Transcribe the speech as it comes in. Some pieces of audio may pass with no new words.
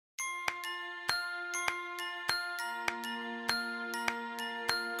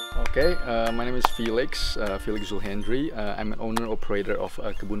Okay, my name is Felix, Felix Zulhendri. I'm an owner-operator of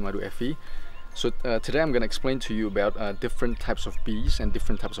Kebun Madu FE. So today I'm going to explain to you about different types of bees and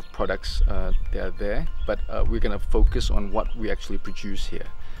different types of products that are there, but we're going to focus on what we actually produce here.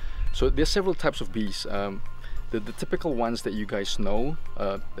 So there's several types of bees. The typical ones that you guys know,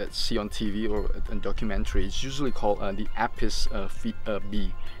 that see on TV or in documentary, is usually called the Apis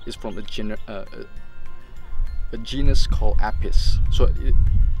bee. It's from a genus called Apis. So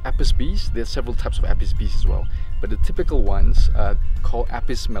Apis bees, there's several types of Apis bees as well, but the typical ones called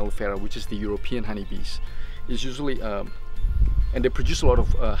Apis mellifera, which is the European honeybees, is usually and they produce a lot of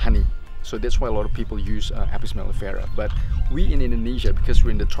honey, so that's why a lot of people use Apis mellifera. But we in Indonesia, because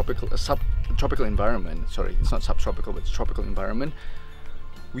we're in the subtropical environment, sorry, it's not subtropical, but it's tropical environment,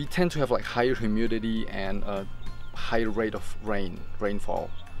 we tend to have like higher humidity and higher rate of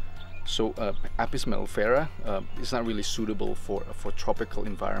rainfall. So Apis mellifera is not really suitable for tropical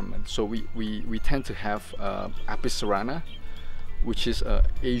environment. So we tend to have Apis cerana, which is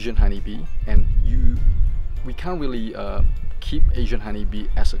Asian honeybee, and we can't really keep Asian honeybee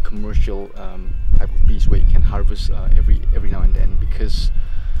as a commercial type of bees where you can harvest every now and then, because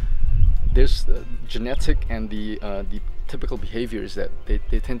there's the genetic and the typical behavior is that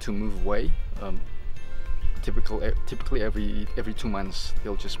they tend to move away. Typically every 2 months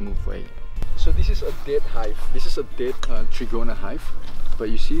they'll just move away. So this is a dead hive. This is a dead Trigona hive,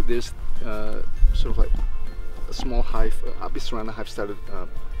 but you see there's sort of like a small hive. Apis cerana hive started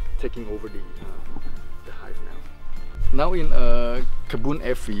taking over the hive now. Now in Kebun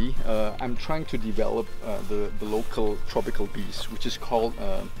FE, I'm trying to develop the local tropical bees, which is called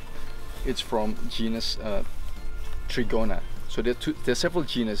it's from genus Trigona. So there's several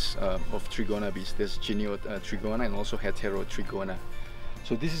genus of Trigona bees. There's Genio Trigona and also Hetero Trigona.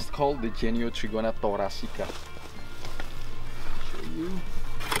 So this is called the Genio Trigona thoracica. Show you.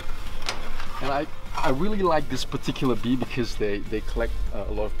 And I really like this particular bee because they collect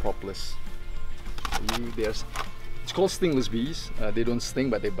a lot of propolis. It's called stingless bees. They don't sting,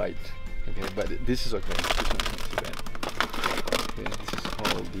 but they bite. Okay, but this is okay. This one's not too bad. Okay, this is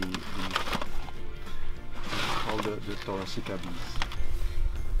called the thoracica bees.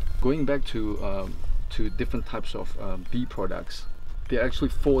 Going back to different types of bee products, there are actually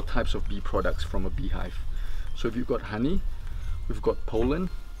 4 types of bee products from a beehive. So if you've got honey, we've got pollen,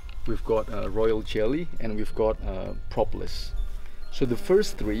 we've got royal jelly, and we've got propolis. So the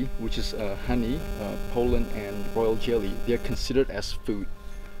first 3, which is honey, pollen, and royal jelly, they are considered as food.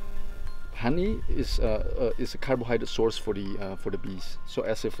 Honey is a carbohydrate source for the bees. So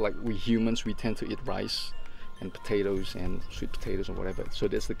as if like we humans, we tend to eat rice and potatoes and sweet potatoes or whatever. So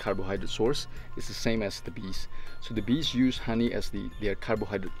that's the carbohydrate source. It's the same as the bees. So the bees use honey as their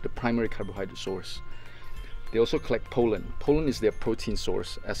carbohydrate, the primary carbohydrate source. They also collect pollen. Pollen is their protein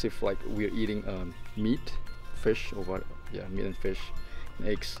source, as if like we're eating meat, fish, or what? Yeah, meat and fish, and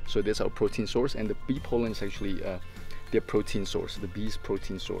eggs. So that's our protein source, and the bee pollen is actually their protein source, the bee's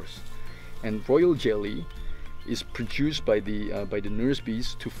protein source. And royal jelly is produced by the nurse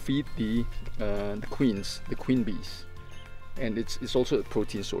bees to feed the queen bees, and it's also a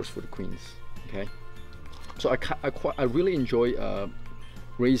protein source for the queens. Okay, so I really enjoy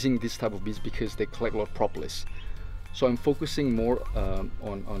raising this type of bees because they collect a lot of propolis. So I'm focusing more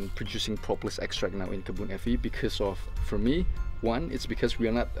on producing propolis extract now in Kebun FE because of, for me, one, it's because we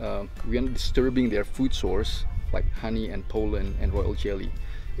are not disturbing their food source like honey and pollen and royal jelly.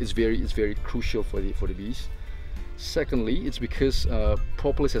 It's very crucial for the bees. Secondly, it's because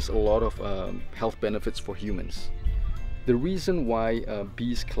propolis has a lot of health benefits for humans. The reason why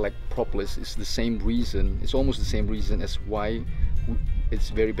bees collect propolis is the same reason, it's almost the same reason as why it's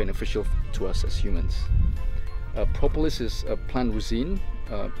very beneficial to us as humans. Propolis is a plant resin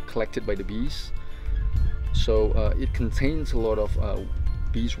collected by the bees. So it contains a lot of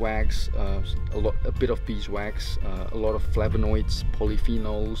beeswax, a bit of beeswax, a lot of flavonoids,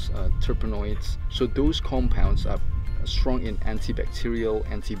 polyphenols, terpenoids. So those compounds are strong in antibacterial,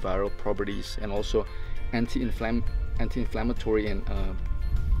 antiviral properties, and also anti-inflammatory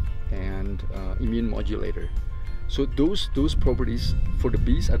and immune modulator. So those properties for the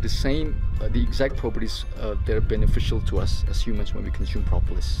bees are the same, the exact properties that are beneficial to us as humans when we consume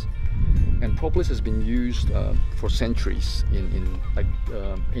propolis. And propolis has been used for centuries in like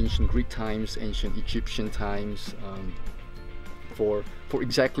ancient Greek times, ancient Egyptian times, for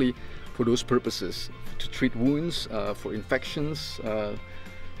exactly for those purposes, to treat wounds, for infections,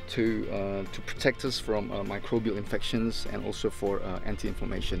 to protect us from microbial infections, and also for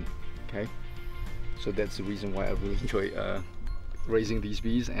anti-inflammation. Okay, so that's the reason why I really enjoy raising these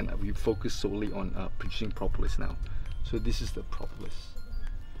bees, and we focus solely on producing propolis now. So this is the propolis.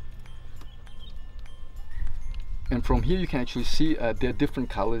 And from here you can actually see there are different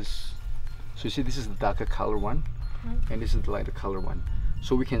colors. So you see this is the darker color one, and this is the lighter color one.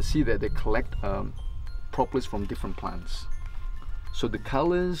 So we can see that they collect propolis from different plants. So the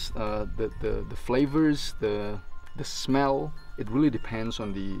colors, the flavors, the smell, it really depends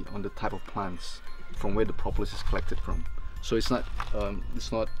on the type of plants from where the propolis is collected from. So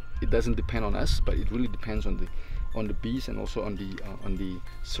it doesn't depend on us, but it really depends on the bees and also on the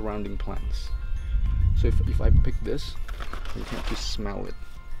surrounding plants. So if I pick this, you can actually smell it.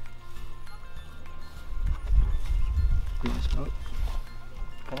 Can you smell it?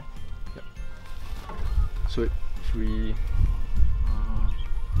 Okay. Yeah. So if we,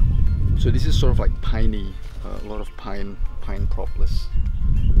 so this is sort of like piney, a lot of pine propolis,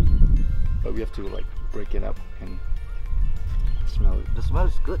 but we have to like break it up and smell it. The smell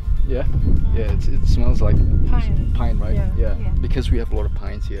is good. Yeah, yeah. It smells like pine, right? Yeah. Because we have a lot of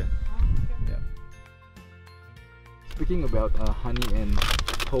pines here. Yeah. Speaking about honey and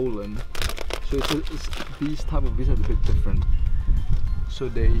pollen, so these type of bees are a bit different. So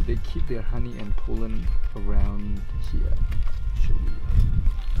they keep their honey and pollen around here. Show you.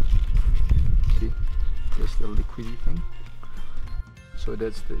 See, there's the liquidy thing. So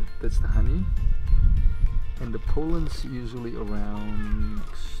that's the honey, and the pollen's usually around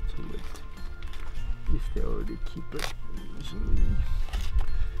next to it. If they already keep it, usually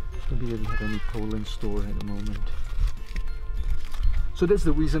maybe they don't have any pollen stored at the moment. So that's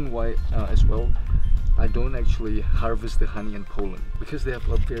the reason why as well I don't actually harvest the honey and pollen, because they have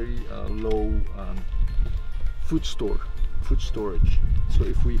a very low food storage. So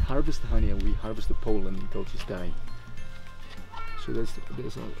if we harvest the honey and we harvest the pollen, they'll just die. So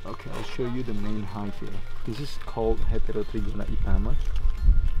okay, I'll show you the main hive here. This is called Heterotrigona itama.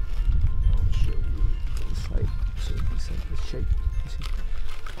 I'll show you inside. So inside the shape. You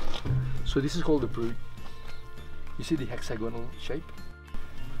see? So this is called the brood. You see the hexagonal shape?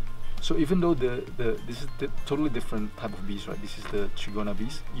 So even though this is the totally different type of bees, right? This is the Trigona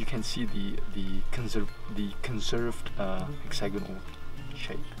bees. You can see the conserved hexagonal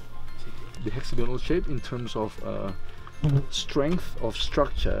shape. See? The hexagonal shape in terms of strength of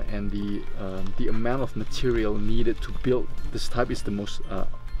structure and the amount of material needed to build this type is the most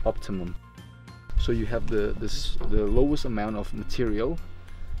optimum. So you have the lowest amount of material,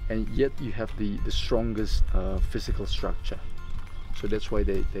 and yet you have the strongest physical structure. So that's why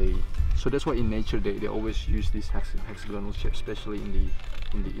in nature they always use this hexagonal shape, especially in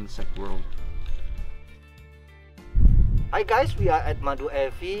the insect world. Hi guys, we are at Madu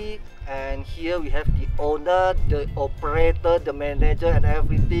Avi, and here we have the owner, the operator, the manager and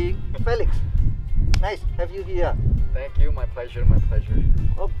everything. Felix, nice have you here. Thank you, my pleasure, my pleasure.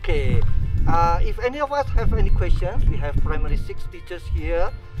 Okay, if any of us have any questions, we have primary 6 teachers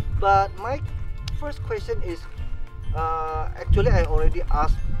here. But my first question is, actually I already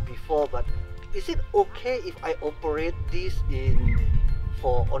asked before, but is it okay if I operate this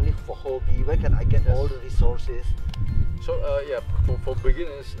only for hobby? Where can I get all the resources? So yeah, for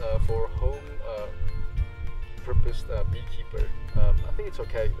beginners, for home purpose beekeeper, I think it's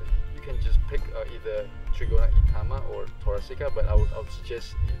okay. You can just pick either Trigona itama or Thoracica, but I would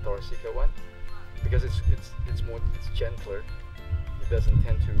suggest the Thoracica one because it's gentler. It doesn't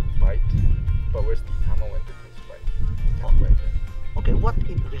tend to bite, but whereas the itama one tends to bite. Okay, what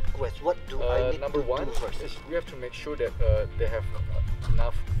it requests? What do I need number to one do first? is we have to make sure that they have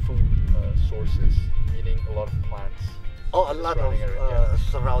enough food sources, meaning a lot of plants. Oh, a lot of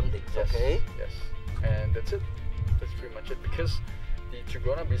surroundings. Yes, okay. Yes, and that's it. That's pretty much it. Because the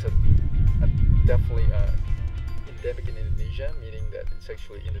Trigona bees are definitely endemic in Indonesia, meaning that it's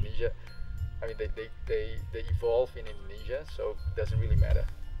actually Indonesia. I mean, they evolve in Indonesia, so it doesn't really matter,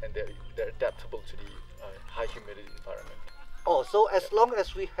 and they're adaptable to the high humidity environment. Oh, so as long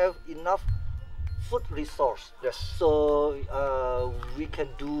as we have enough food resource, yes. So we can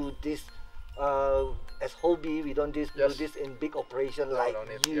do this as hobby. We don't do this in big operation like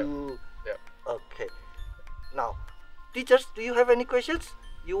you. Yeah. Okay. Now, teachers, do you have any questions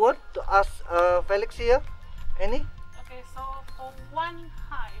you want to ask Felix here? Any? Okay, so for one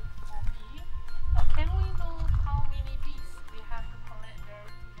hive for bee, can we know how many bees we have to collect their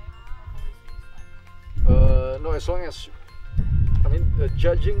propolis? No, as long as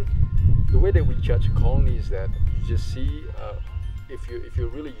judging the way that we judge a colony is that you just see if you're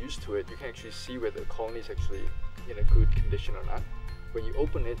really used to it, you can actually see whether the colony is actually in a good condition or not. When you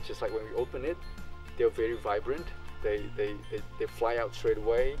open it, just like when we open it, they're very vibrant. They fly out straight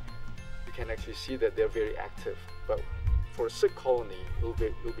away. You can actually see that they're very active. But for a sick colony, it'll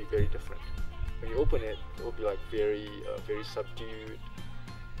be very different. When you open it, it will be like very subdued.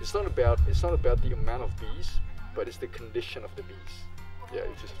 It's not about the amount of bees, but it's the condition of the bees. Yeah,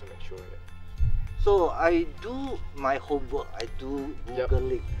 you just have to make sure. Yeah. So I do my homework. I do Yep.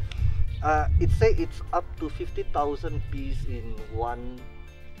 Googling. It say it's up to 50,000 bees in one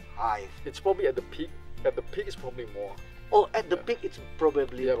hive. It's probably at the peak. At the peak, it's probably more. Oh, at the Yeah. peak it's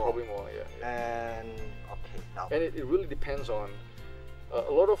probably Yeah, more. probably more. Yeah. And okay, now And it really depends on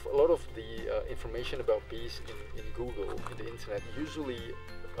a lot of the information about bees in Google, in the internet. Usually,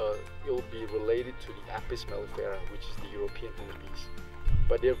 it'll be related to the Apis mellifera, which is the European honeybees,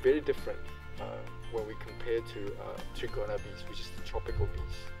 but they're very different when we compare to Trigona bees, which is the tropical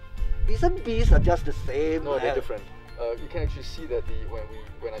bees. isn't bees are just the same? No, they're different. You can actually see that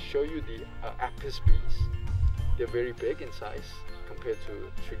when I show you the Apis bees, they're very big in size compared to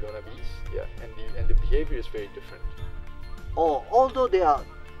Trigona bees. Yeah, and the behavior is very different. Oh, although they are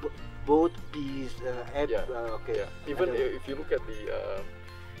both bees. Yeah. Okay. Yeah. Even And, if you look at the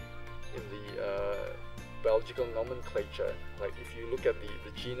in the biological nomenclature, like if you look at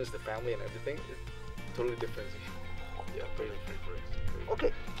the genus, the family, and everything, it's totally different. Yeah, very different.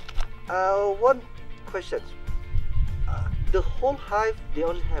 Okay. One question. The whole hive they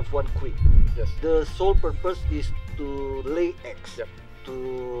only have one queen. Yes. The sole purpose is to lay eggs. Yep.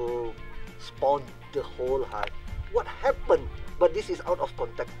 To spawn the whole hive. What happened? But this is out of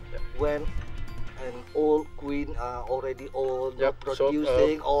context. Yep. When an old queen already old, not Yep. So,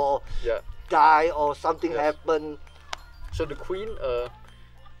 producing or Yeah. die or something Yes. happen. So the queen,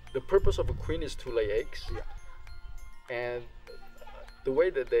 the purpose of a queen is to lay eggs. Yeah. And the way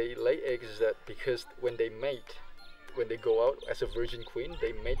that they lay eggs is that because when they mate, when they go out as a virgin queen,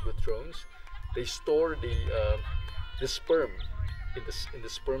 they mate with drones. They store the sperm in the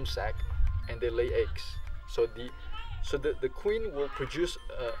sperm sac, and they lay eggs. So the queen will produce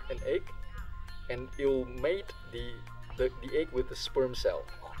an egg, and it will mate the egg with the sperm cell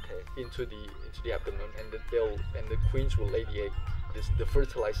Okay. into the abdomen, and the queens will lay the egg, the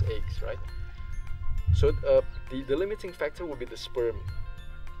fertilized eggs, right? So the limiting factor will be the sperm.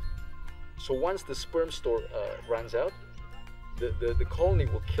 So once the sperm store runs out, the colony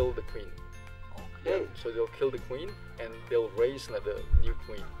will kill the queen. Okay. So they'll kill the queen and they'll raise another new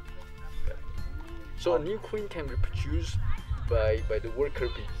queen. Yeah. So a new queen can be produced by the worker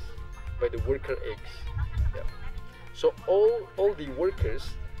bees, by the worker eggs. Yeah. So all the workers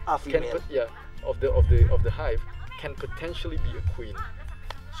Are can female. of the hive can potentially be a queen.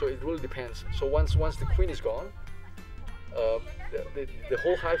 So it really depends. So once the queen is gone, the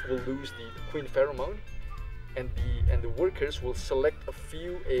whole hive will lose the queen pheromone, and the workers will select a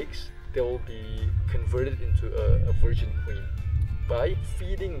few eggs that will be converted into a virgin queen by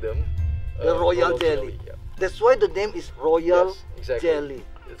feeding them The royal jelly. Yeah. That's why the name is royal Yes, exactly. jelly.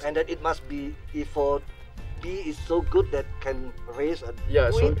 It's- And that it must be, if for bee is so good that can raise a Yeah,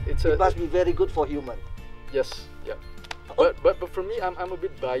 so queen, it's it must be very good for human. Yes, yeah. Oh. But for me, I'm a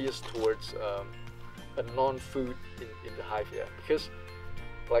bit biased towards a non-food in the hive here, because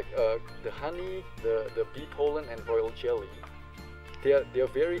like the honey, the bee pollen, and royal jelly, they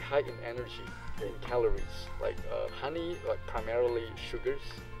are very high in energy, in calories. Like honey, like primarily sugars,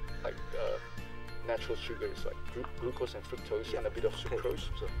 like natural sugars like glucose and fructose, and a bit of sucrose.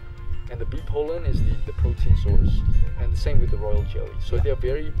 And the bee pollen is the protein source, and the same with the royal jelly. So they are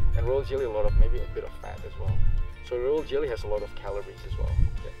very, and royal jelly a lot of, maybe a bit of fat as well. So royal jelly has a lot of calories as well.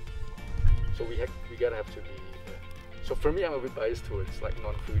 Yeah. So we gotta have to be. So for me, I'm a bit biased towards like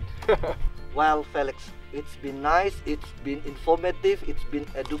non-food. Well, Felix, it's been nice. It's been informative. It's been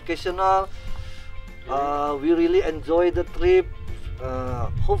educational. We really enjoy the trip.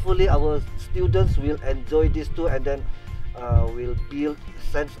 Hopefully, our students will enjoy this too, and then will build a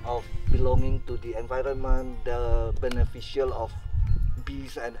sense of belonging to the environment, the beneficial of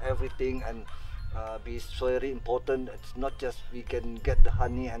bees and everything, and bees very important. It's not just we can get the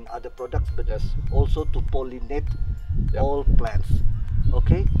honey and other products, but Yes. also to pollinate Yep. all plants.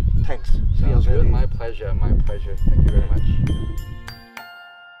 Okay, thanks. We are Sounds good. very- My pleasure. My pleasure. Thank you very much.